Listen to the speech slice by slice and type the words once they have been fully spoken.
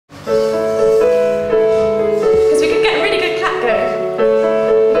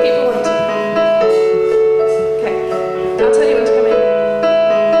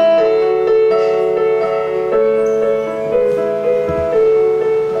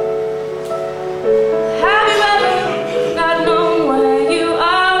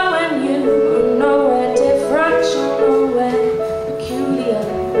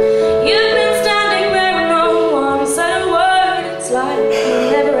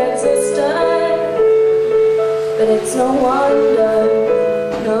But it's no wonder,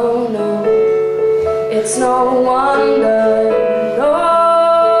 no, no, it's no wonder, no,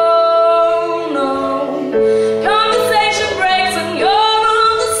 no. Conversation breaks when you're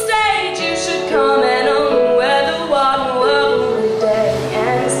on the stage. You should comment on the weather, what a lovely day,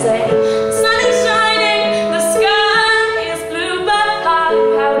 and say, the sun is shining, the sky is blue, but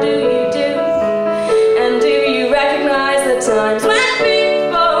how do you do? And do you recognize the times when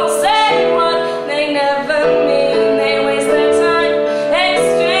people say what they never mean? They waste their time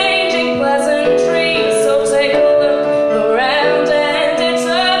exchanging pleasantries. So take a look around and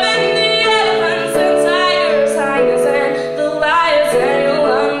determine the elephants and tigers, hyenas and the liars, and you'll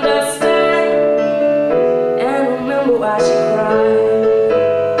understand. And remember why she cried.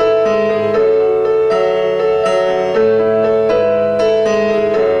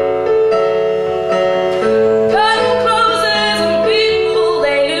 Curtain closes and people,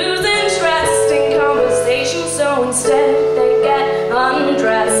 they lose interest in conversation, so instead they get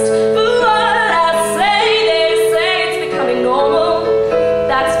undressed. For what I say, they say it's becoming normal.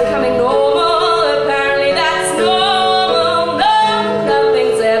 That's becoming normal. Apparently that's normal. No,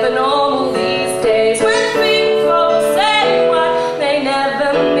 nothing's ever normal these days. When people say what they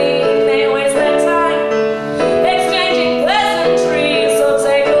never mean, they waste their time exchanging pleasantries. So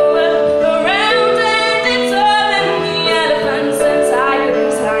take a look around and determine the elephants and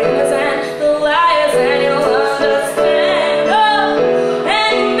tigers, hyenas and the liars, and you'll understand. Oh,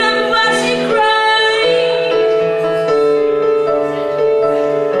 and remember why she cried.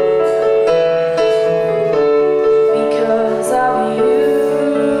 Because of you,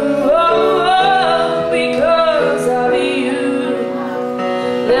 oh, because of you.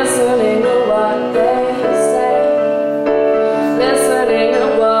 Listening to what they say, listening to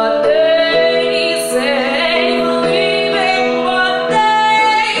what they say, believing what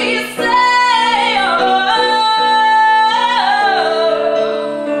they say. Oh,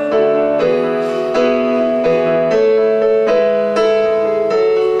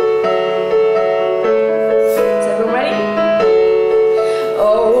 is everyone ready?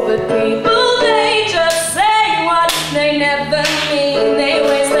 Oh, but people, they just say what they never mean. They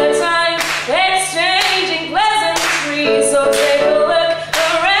waste their time exchanging pleasantries. So take a look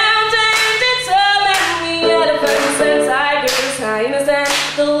around and determine the elephants and tigers, hyenas and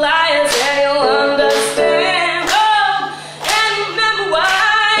the liars, and you'll understand. Oh, and remember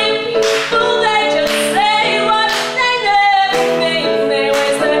why people, they just say what they never mean. They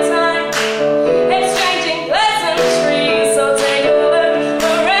waste their time exchanging pleasantries. So take a look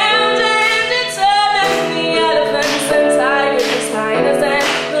around and determine the elephants and tigers, hyenas and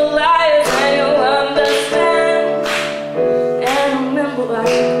the liars, and you'll understand. And remember why